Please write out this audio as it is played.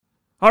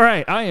All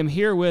right, I am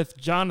here with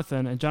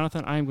Jonathan. And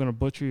Jonathan, I am going to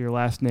butcher your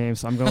last name,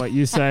 so I'm going to let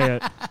you say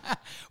it.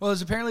 Well,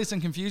 there's apparently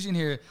some confusion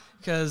here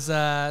because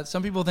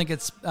some people think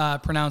it's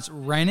pronounced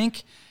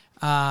Reininck,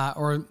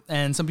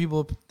 and some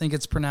people think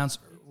it's pronounced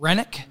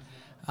Rennick.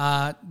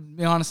 To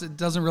be honest, it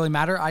doesn't really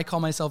matter. I call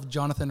myself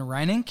Jonathan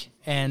Reininck,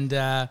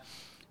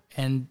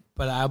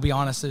 but I'll be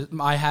honest,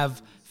 I have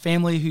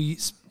family who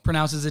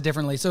pronounces it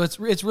differently, so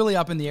it's really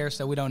up in the air.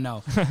 So we don't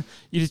know.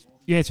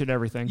 You answered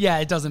everything. Yeah,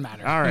 it doesn't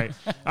matter.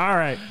 All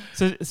right.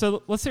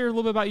 So let's hear a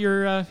little bit about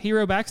your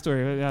hero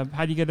backstory.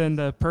 How do you get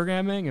into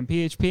programming and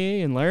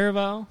PHP and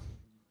Laravel?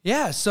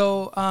 Yeah,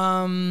 so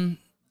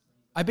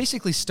I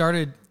basically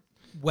started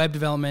web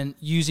development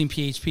using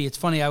PHP. It's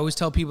funny, I always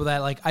tell people that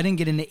like I didn't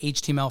get into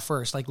HTML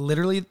first. Like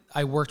literally,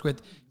 I worked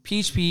with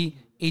PHP,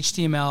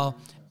 HTML,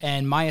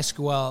 and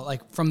MySQL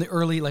like from the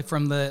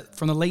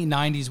late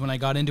 90s when I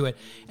got into it.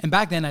 And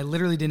back then I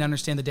literally didn't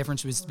understand the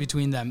difference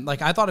between them.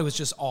 Like I thought it was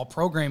just all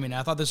programming.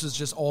 I thought this was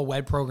just all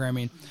web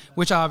programming,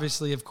 which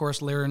obviously of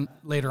course learned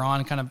later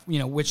on kind of,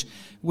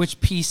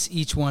 which piece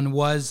each one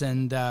was.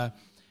 And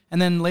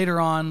then later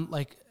on,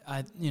 like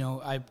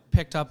I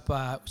picked up,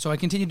 so I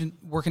continued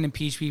working in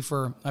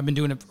PHP I've been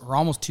doing it for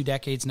almost 2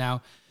 decades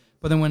now.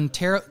 But then when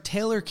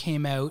Taylor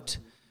came out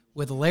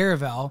with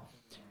Laravel,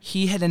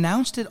 he had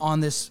announced it on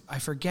this,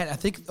 it was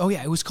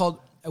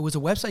a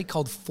website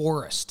called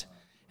Forest.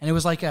 And it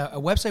was like a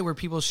website where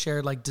people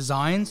shared like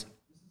designs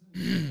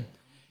and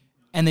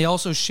they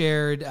also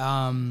shared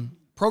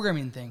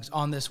programming things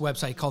on this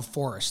website called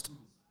Forest.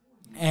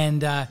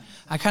 And I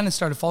kind of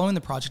started following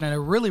the project and I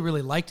really,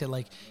 really liked it.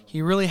 Like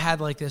he really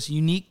had like this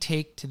unique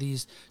take to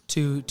these,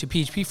 to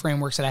PHP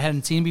frameworks that I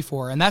hadn't seen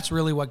before. And that's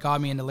really what got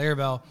me into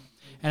Laravel.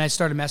 And I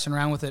started messing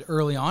around with it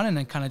early on, and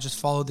then kind of just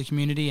followed the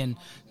community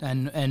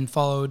and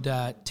followed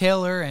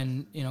Taylor,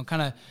 and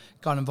kind of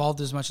got involved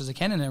as much as I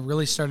can. And it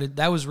really started.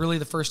 That was really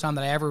the first time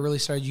that I ever really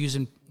started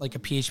using like a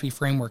PHP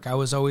framework. I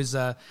was always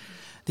the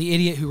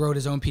idiot who wrote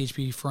his own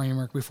PHP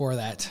framework before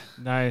that.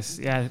 Nice,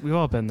 yeah, we've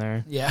all been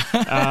there.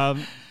 Yeah.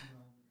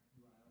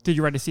 Did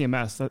you write a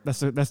CMS?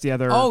 That's the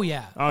other. Oh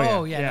yeah.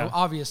 No,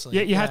 obviously.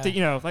 Yeah, you have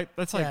to.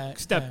 That's like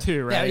step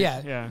 2, right?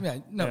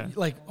 Yeah. No,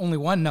 like only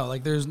one. No,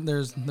 like there's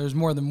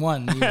more than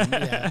one.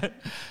 Even,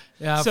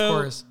 yeah. Of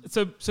course.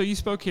 So you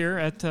spoke here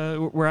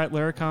we're at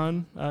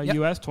Laracon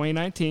US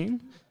 2019.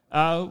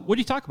 What do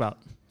you talk about?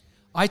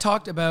 I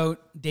talked about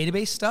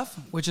database stuff,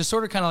 which is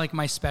sort of kind of like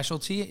my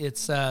specialty.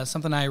 It's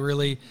something I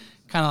really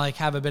kind of like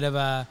have a bit of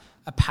a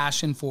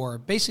passion for.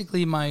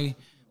 Basically, my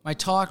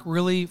talk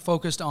really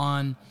focused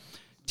on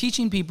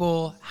teaching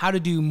people how to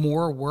do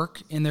more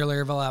work in their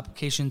Laravel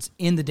applications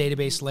in the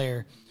database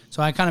layer.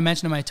 So I kind of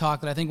mentioned in my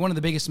talk that I think one of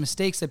the biggest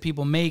mistakes that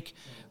people make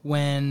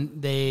when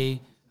they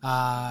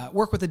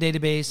work with a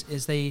database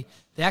is they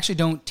actually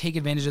don't take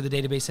advantage of the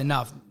database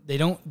enough. They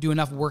don't do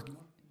enough work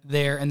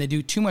there, and they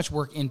do too much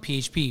work in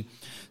PHP.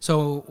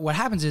 So what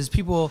happens is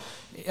people,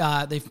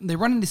 they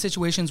run into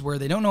situations where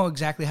they don't know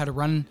exactly how to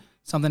run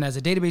something as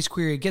a database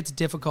query. It gets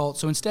difficult.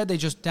 So instead they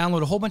just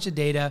download a whole bunch of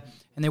data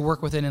and they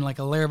work with it in like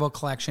a Laravel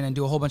collection and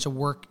do a whole bunch of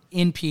work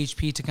in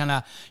PHP to kind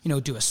of,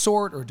 do a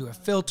sort or do a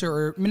filter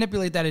or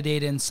manipulate that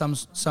data in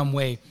some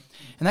way.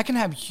 And that can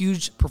have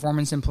huge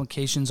performance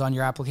implications on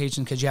your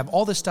application because you have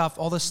all this stuff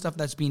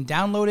that's being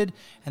downloaded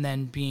and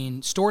then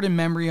being stored in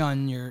memory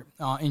on your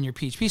in your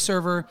PHP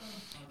server.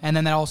 And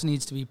then that also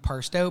needs to be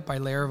parsed out by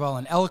Laravel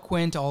and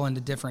Eloquent, all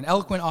into different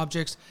Eloquent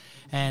objects.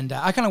 And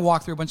I kind of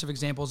walk through a bunch of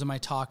examples in my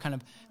talk, kind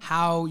of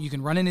how you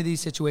can run into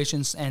these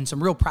situations and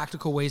some real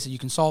practical ways that you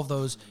can solve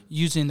those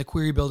using the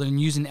query builder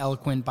and using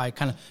Eloquent by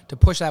kind of to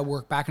push that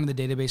work back into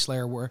the database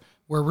layer where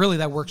really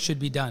that work should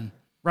be done.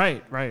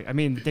 Right. I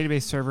mean, the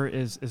database server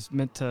is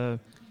meant to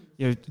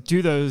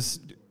do those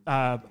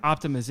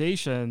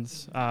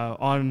optimizations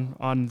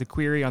on the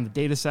query, on the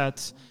data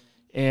sets,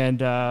 and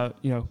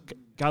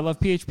gotta love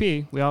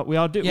PHP. We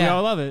all do. Yeah. We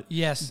all love it.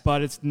 Yes.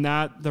 But it's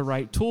not the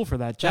right tool for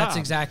that job. That's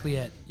exactly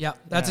it. Yeah.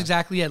 That's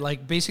exactly it.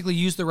 Like basically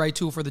use the right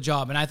tool for the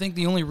job. And I think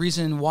the only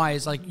reason why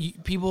is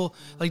like people,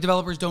 like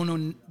developers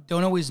don't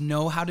always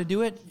know how to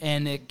do it.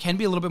 And it can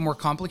be a little bit more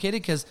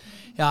complicated because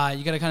you got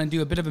to kind of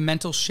do a bit of a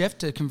mental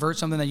shift to convert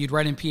something that you'd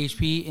write in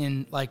PHP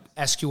in like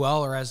SQL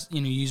or as,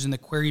 using the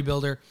query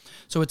builder.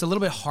 So it's a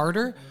little bit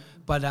harder,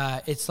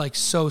 but it's like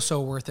so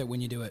worth it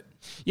when you do it.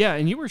 Yeah,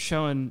 and you were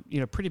showing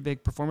pretty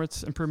big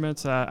performance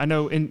improvements. I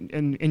know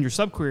in your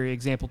subquery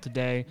example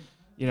today,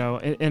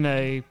 in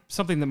a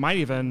something that might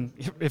even,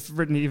 if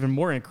written even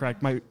more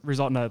incorrect, might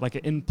result in an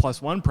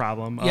N+1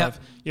 problem of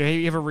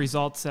you have a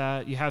result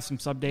set, you have some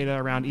subdata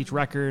around each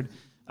record.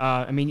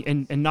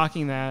 And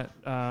knocking that,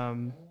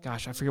 I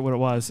forget what it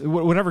was,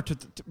 whatever.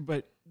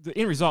 But the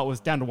end result was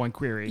down to one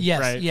query.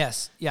 Yes. Right?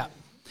 Yes. Yeah.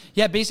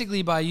 Yeah,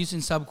 basically by using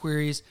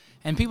subqueries,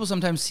 and people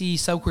sometimes see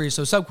subqueries.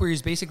 So subquery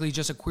is basically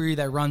just a query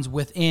that runs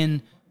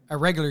within a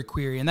regular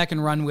query, and that can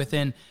run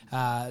within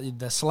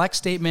the select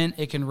statement,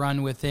 it can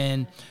run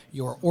within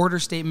your order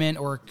statement,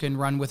 or it can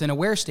run within a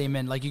where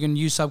statement. Like you can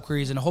use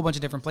subqueries in a whole bunch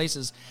of different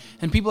places.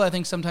 And people, I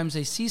think sometimes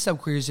they see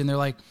subqueries and they're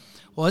like,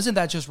 well, isn't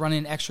that just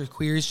running extra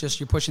queries? Just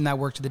you're pushing that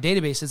work to the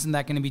database. Isn't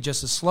that going to be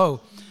just as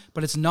slow?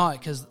 But it's not,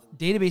 because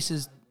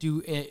databases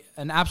do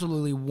an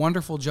absolutely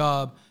wonderful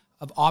job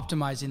of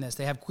optimizing this.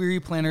 They have query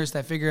planners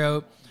that figure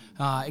out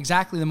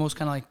exactly the most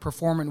kind of like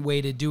performant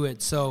way to do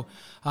it. So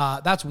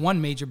that's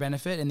one major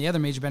benefit. And the other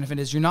major benefit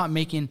is you're not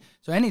making,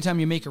 so anytime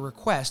you make a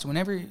request,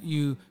 whenever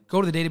you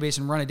go to the database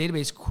and run a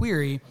database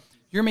query,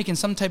 you're making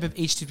some type of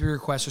HTTP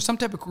request or some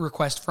type of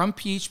request from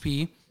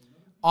PHP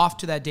off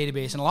to that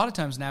database. And a lot of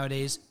times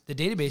nowadays, the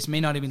database may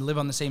not even live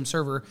on the same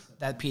server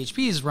that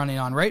PHP is running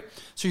on, right?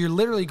 So you're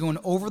literally going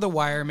over the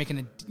wire, making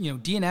a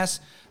DNS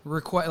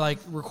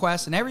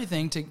request and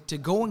everything to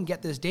go and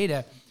get this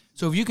data.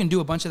 So if you can do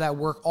a bunch of that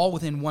work all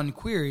within one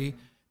query,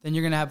 then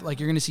you're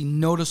gonna see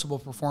noticeable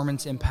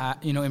performance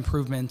impact,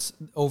 improvements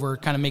over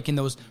kind of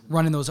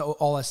running those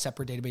all as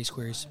separate database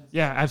queries.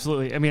 Yeah,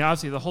 absolutely. I mean,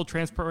 obviously the whole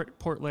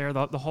transport layer,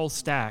 the whole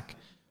stack,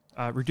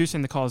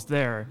 reducing the calls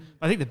there.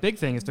 I think the big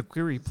thing is the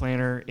query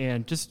planner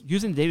and just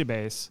using the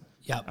database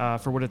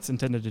for what it's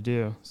intended to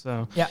do.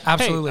 So yeah,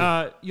 absolutely.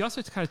 Hey, you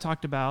also kind of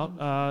talked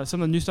about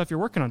some of the new stuff you're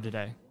working on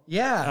today.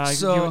 Yeah.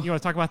 So you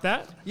want to talk about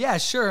that? Yeah,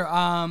 sure.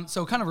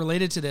 So kind of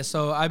related to this.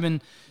 So I've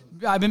been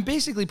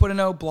basically putting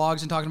out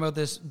blogs and talking about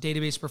this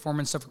database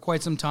performance stuff for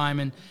quite some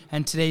time.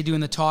 And today doing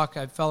the talk,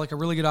 I felt like a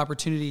really good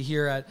opportunity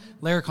here at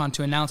Laracon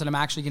to announce that I'm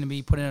actually going to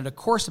be putting out a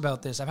course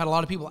about this. I've had a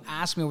lot of people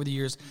ask me over the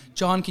years,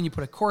 John, can you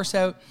put a course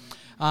out?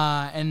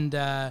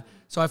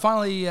 So I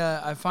finally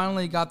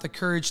got the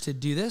courage to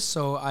do this.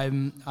 So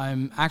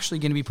I'm actually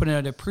going to be putting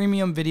out a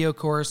premium video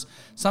course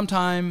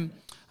sometime,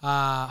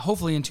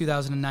 hopefully in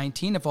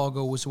 2019, if all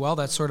goes well.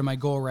 That's sort of my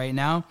goal right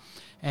now.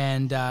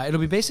 And it'll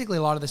be basically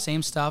a lot of the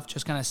same stuff,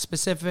 just kind of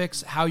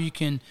specifics, how you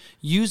can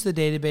use the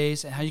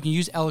database and how you can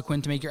use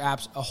Eloquent to make your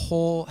apps a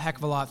whole heck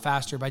of a lot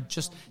faster by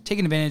just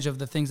taking advantage of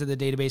the things that the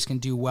database can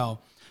do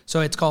well.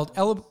 So it's called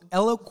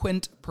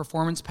Eloquent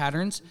Performance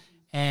Patterns,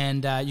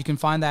 and you can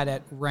find that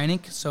at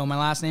Reineck. So my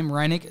last name,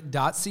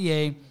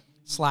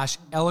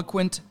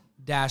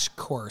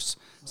 reineck.ca/eloquent-course.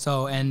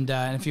 So, and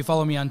if you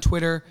follow me on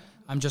Twitter,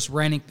 I'm just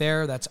Reineck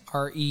there. That's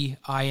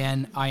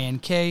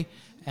REININK.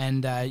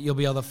 And you'll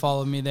be able to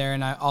follow me there,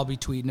 and I'll be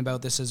tweeting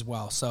about this as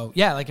well. So,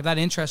 yeah, like if that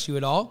interests you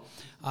at all,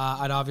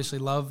 I'd obviously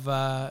love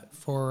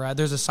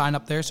there's a sign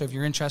up there. So if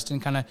you're interested in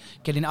kind of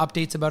getting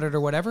updates about it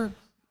or whatever,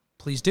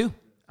 please do.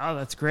 Oh,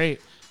 that's great.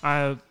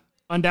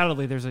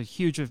 Undoubtedly, there's a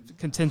huge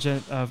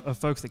contingent of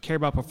folks that care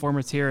about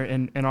performance here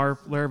in our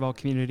Laravel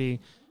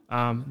community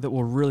that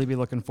will really be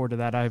looking forward to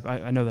that.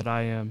 I know that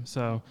I am.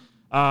 So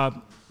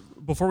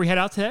before we head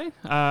out today,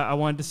 I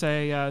wanted to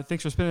say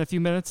thanks for spending a few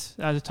minutes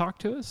to talk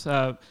to us.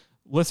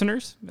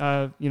 Listeners,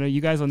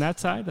 you guys on that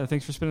side,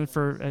 thanks for spending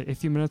for a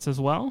few minutes as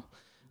well.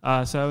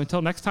 So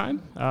until next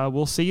time,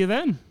 we'll see you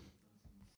then.